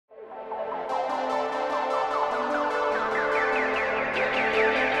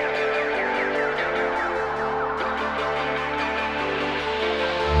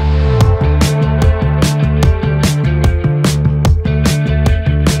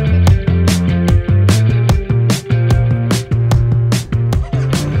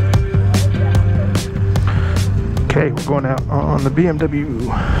going out on the BMW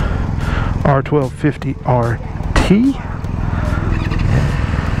R1250 RT.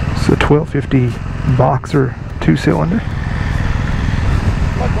 It's a 1250 boxer 2-cylinder.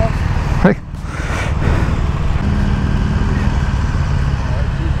 Hey.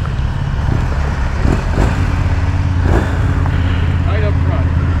 Right up front.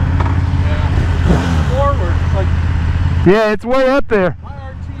 Yeah. Forward. Like, yeah, it's way up there.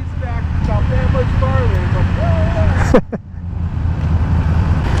 my RT's back about that much farther.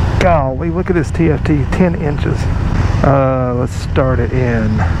 Golly, look at this TFT, 10 inches. Let's start it in,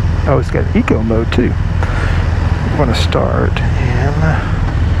 oh, it's got eco mode too. I'm gonna start in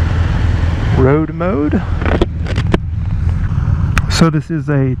road mode. So this is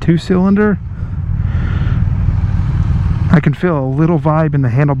a 2-cylinder. I can feel a little vibe in the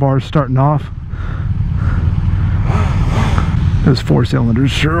handlebars starting off. Those 4 cylinders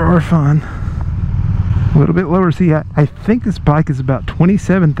sure are fun. A little bit lower. See, I think this bike is about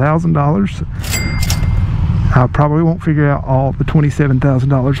 $27,000. I probably won't figure out all the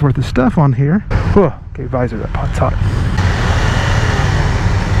 $27,000 worth of stuff on here. Whoa, okay, visor, that pot's hot.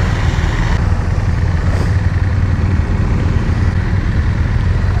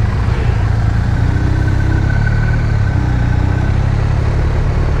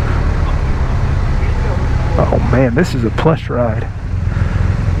 Oh man, this is a plush ride.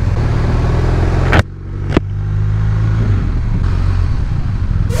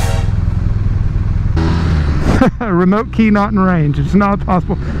 Remote key not in range. It's not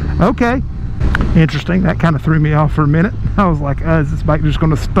possible. Okay. Interesting. That kind of threw me off for a minute. I was like, is this bike just going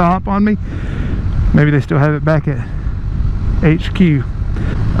to stop on me? Maybe they still have it back at HQ.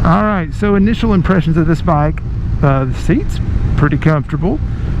 Alright, so initial impressions of this bike. The seat's pretty comfortable.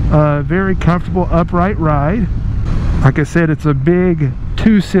 Very comfortable upright ride. Like I said, it's a big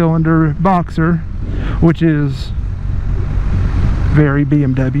 2-cylinder boxer, which is very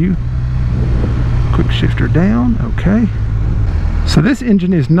BMW. Quick shifter down, okay. So this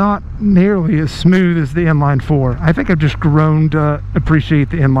engine is not nearly as smooth as the inline-4. I think I've just grown to appreciate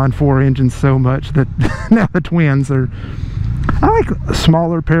the inline-4 engine so much that now the twins are... I like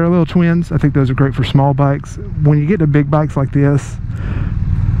smaller parallel twins. I think those are great for small bikes. When you get to big bikes like this,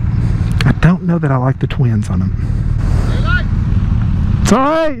 I don't know that I like the twins on them. It's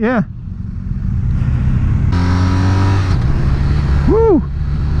alright, yeah. Woo!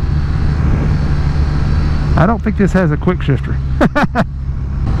 I don't think this has a quick shifter.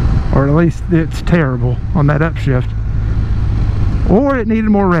 Or at least it's terrible on that upshift. Or it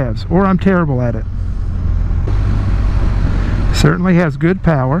needed more revs. Or I'm terrible at it. Certainly has good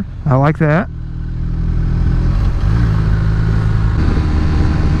power. I like that.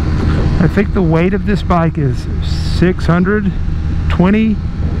 I think the weight of this bike is 620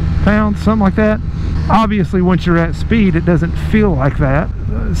 pounds, something like that. Obviously, once you're at speed, it doesn't feel like that.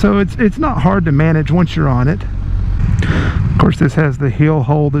 So it's not hard to manage once you're on it. Of course, this has the heel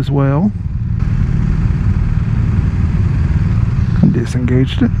hold as well.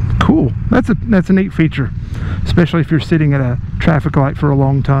 Disengaged it. Cool. That's a neat feature, especially if you're sitting at a traffic light for a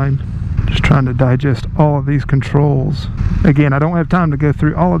long time. Just trying to digest all of these controls. Again, I don't have time to go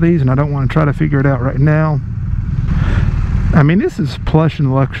through all of these, and I don't want to try to figure it out right now. I mean, this is plush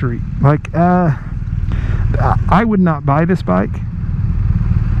and luxury. Like, I would not buy this bike.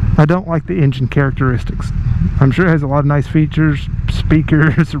 I don't like the engine characteristics. I'm sure it has a lot of nice features,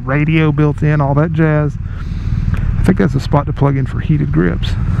 speakers, radio built in, all that jazz. I think that's a spot to plug in for heated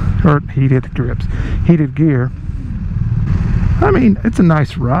grips. Or heated gear. I mean, it's a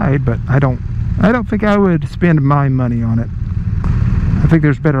nice ride, but I don't think I would spend my money on it. I think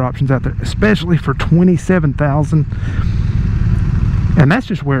there's better options out there, especially for $27,000. And that's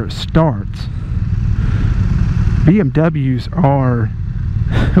just where it starts. BMWs are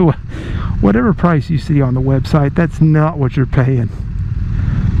whatever price you see on the website, that's not what you're paying.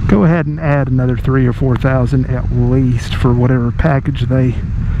 Go ahead and add another $3,000 or $4,000 at least for whatever package they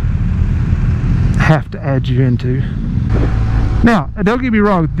have to add you into. Now, don't get me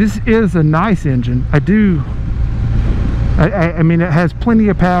wrong, this is a nice engine. I mean, it has plenty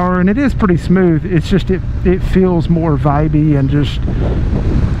of power and it is pretty smooth. It's just it feels more vibey and just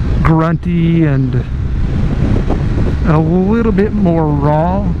grunty and a little bit more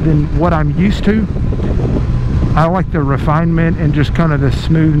raw than what I'm used to. I like the refinement and just kind of the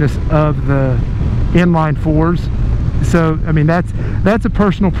smoothness of the inline 4s. So, I mean, that's a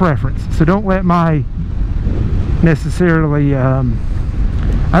personal preference. So don't let my necessarily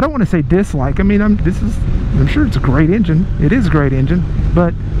I don't want to say dislike. I mean, I'm sure it's a great engine. It is a great engine,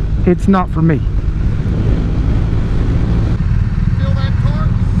 but it's not for me. Feel that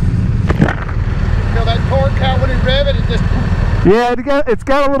torque? Feel that torque? look how when you rev it, it just... Yeah, it's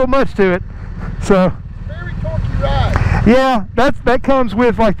got a little much to it. So. Very torquey ride. Yeah, that comes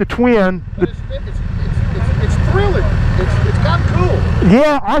with like the twin. But it's thrilling. It's kind of cool.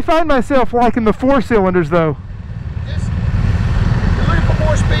 Yeah, I find myself liking the 4 cylinders though. Just, you're looking for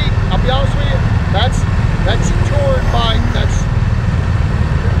more speed, I'll be honest with you, that's your touring bike. That's,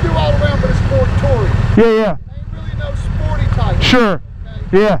 you do all around, but it's more touring. Yeah. Ain't really no sporty type. Sure.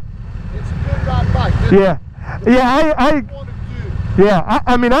 Okay? Yeah. It's a good ride bike.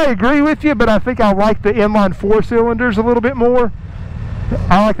 I mean, I agree with you, but I think I like the inline 4 cylinders a little bit more.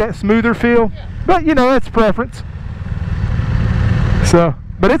 I like that smoother feel, but you know, that's preference. So,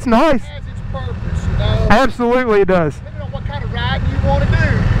 but it's nice. It has its purpose, you know. Absolutely, it does. Depending on what kind of riding you want to do.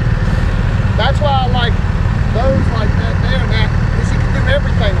 That's why I like those like that there and that, because you can do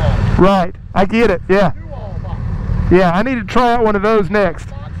everything on it. Right, I get it. Yeah. Do all of it. Yeah, I need to try out one of those next.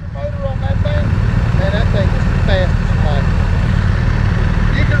 Boxer motor on that thing, man, that thing is the fastest bike.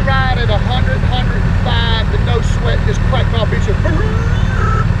 You can ride at 100, 105 with no sweat, just crack my bitch up.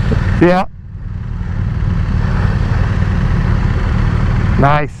 Yeah.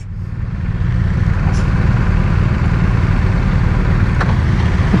 Nice.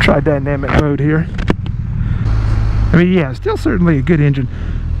 I'll try dynamic mode here. I mean, yeah, still certainly a good engine.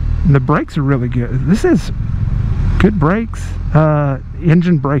 And the brakes are really good. This is good brakes.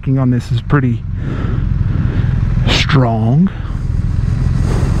 Engine braking on this is pretty strong.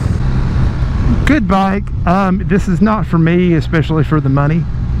 Good bike. This is not for me, especially for the money.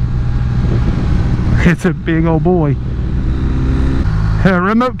 It's a big old boy.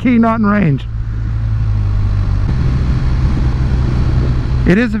 Remote key not in range.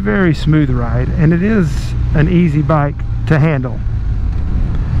 It is a very smooth ride, and it is an easy bike to handle.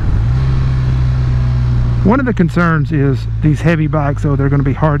 One of the concerns is these heavy bikes, they're going to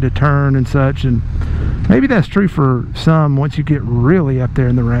be hard to turn and such, and maybe that's true for some once you get really up there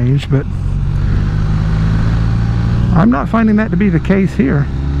in the range, but I'm not finding that to be the case here.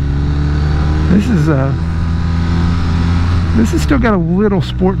 This has still got a little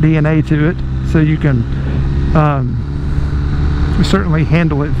sport DNA to it, so you can certainly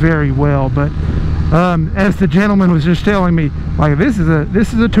handle it very well. But as the gentleman was just telling me, like this is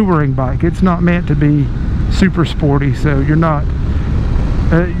a touring bike. It's not meant to be super sporty, so you're not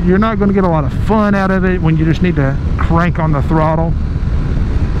going to get a lot of fun out of it when you just need to crank on the throttle.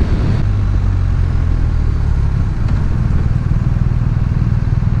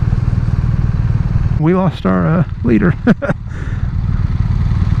 We lost our leader.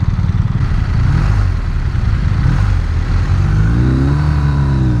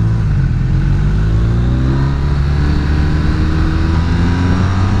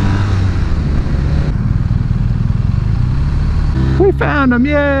 We found him,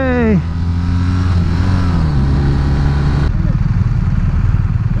 yay!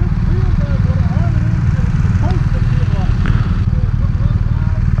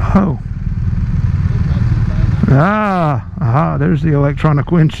 Oh. There's the electronic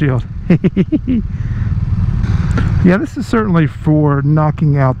windshield. Yeah, this is certainly for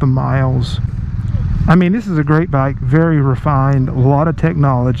knocking out the miles. I mean, this is a great bike, very refined, a lot of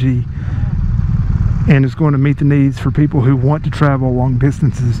technology, and it's going to meet the needs for people who want to travel long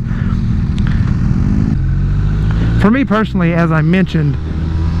distances. For me personally, as I mentioned,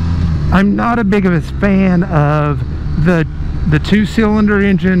 I'm not a big of a fan of the 2-cylinder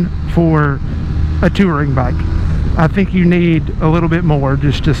engine for a touring bike. I think you need a little bit more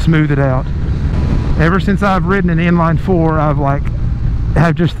just to smooth it out. Ever since I've ridden an inline 4,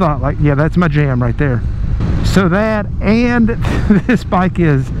 I've just thought, like, yeah, that's my jam right there. So that, and this bike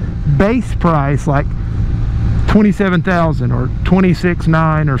is base price like $27,000 or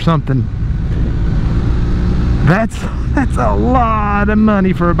 $26,900 or something. That's a lot of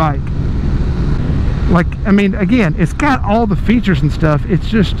money for a bike. Like, I mean, again, it's got all the features and stuff. It's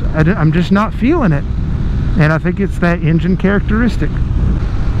just, I'm just not feeling it. And I think it's that engine characteristic.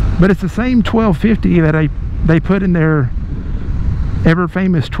 But it's the same 1250 that they put in their ever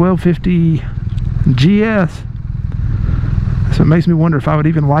famous 1250 GS. So it makes me wonder if I would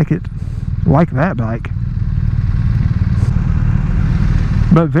even like that bike.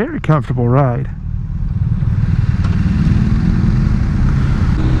 But very comfortable ride.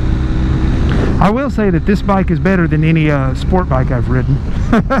 I will say that this bike is better than any sport bike I've ridden.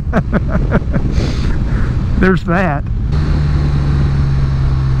 There's that.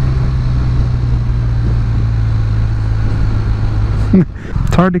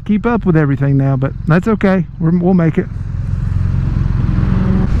 It's hard to keep up with everything now, but that's okay. We'll make it.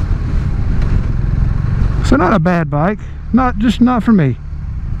 So not a bad bike. Just not for me.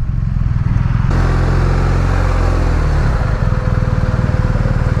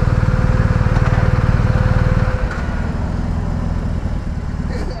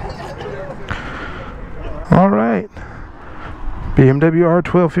 All right, BMW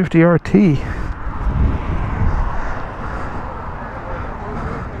R1250 RT.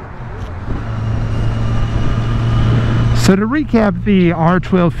 So to recap the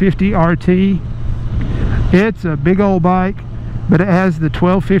R1250 RT, it's a big old bike, but it has the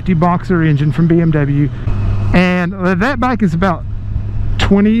 1250 Boxer engine from BMW, and that bike is about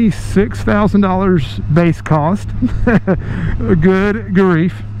 $26,000 base cost. Good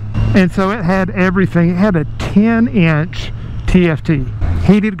grief. And so it had everything. It had a 10-inch TFT,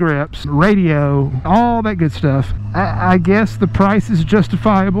 heated grips, radio, all that good stuff. I guess the price is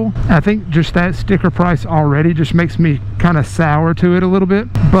justifiable. I think just that sticker price already just makes me kind of sour to it a little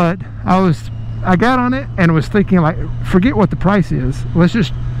bit. But I got on it and was thinking, like, forget what the price is. Let's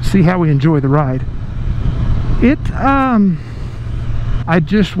just see how we enjoy the ride. I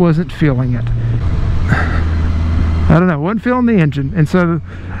just wasn't feeling it. I don't know, wasn't feeling the engine. And so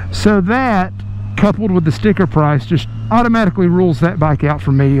that, coupled with the sticker price, just automatically rules that bike out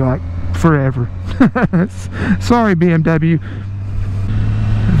for me, like, forever. Sorry, BMW.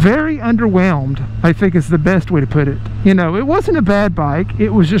 Very underwhelmed, I think, is the best way to put it. You know, it wasn't a bad bike, it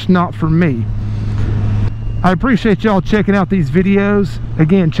was just not for me. I appreciate y'all checking out these videos.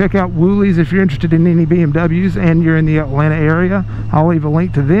 Again, check out Woolies if you're interested in any BMWs and you're in the Atlanta area. I'll leave a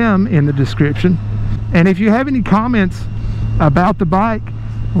link to them in the description. And if you have any comments about the bike,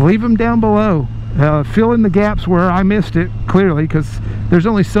 leave them down below. Fill in the gaps where I missed it, clearly, because there's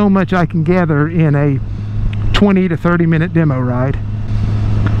only so much I can gather in a 20 to 30 minute demo ride.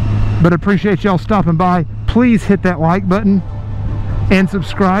 But I appreciate y'all stopping by. Please hit that like button and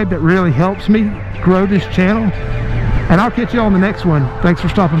subscribe. That really helps me grow this channel. And I'll catch you all in the next one. Thanks for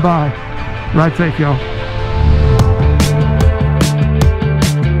stopping by. Ride safe, y'all.